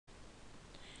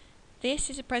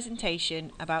This is a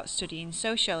presentation about studying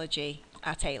sociology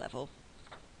at A-level.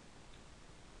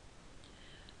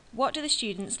 What do the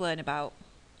students learn about?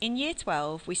 In Year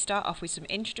 12, we start off with some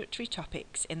introductory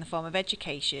topics in the form of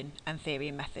education and theory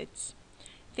and methods.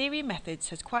 Theory and methods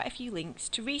has quite a few links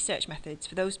to research methods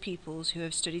for those pupils who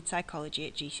have studied psychology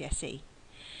at GCSE.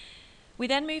 We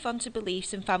then move on to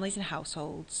beliefs in families and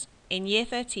households. In Year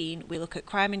 13, we look at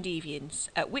crime and deviance,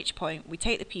 at which point we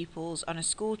take the pupils on a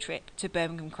school trip to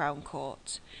Birmingham Crown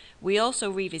Court. We also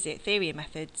revisit theory and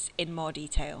methods in more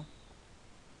detail.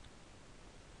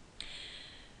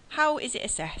 How is it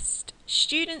assessed?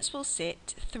 Students will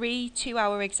sit 3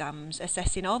 two-hour exams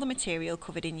assessing all the material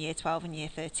covered in Year 12 and Year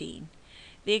 13.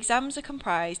 The exams are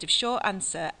comprised of short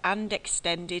answer and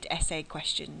extended essay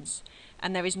questions,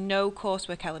 and there is no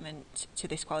coursework element to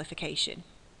this qualification.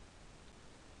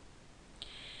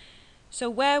 So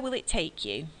where will it take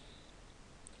you?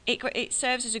 It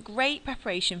serves as a great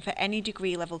preparation for any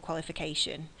degree level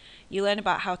qualification. You learn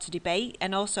about how to debate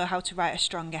and also how to write a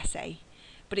strong essay,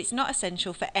 but it's not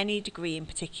essential for any degree in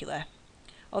particular,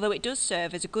 although it does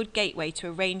serve as a good gateway to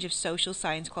a range of social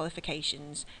science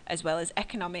qualifications, as well as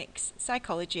economics,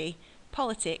 psychology,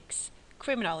 politics,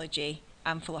 criminology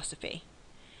and philosophy.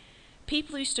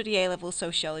 People who study A-level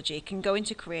sociology can go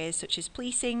into careers such as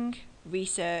policing,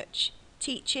 research,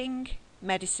 teaching,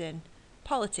 medicine,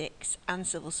 politics and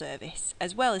civil service,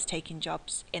 as well as taking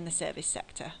jobs in the service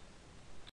sector.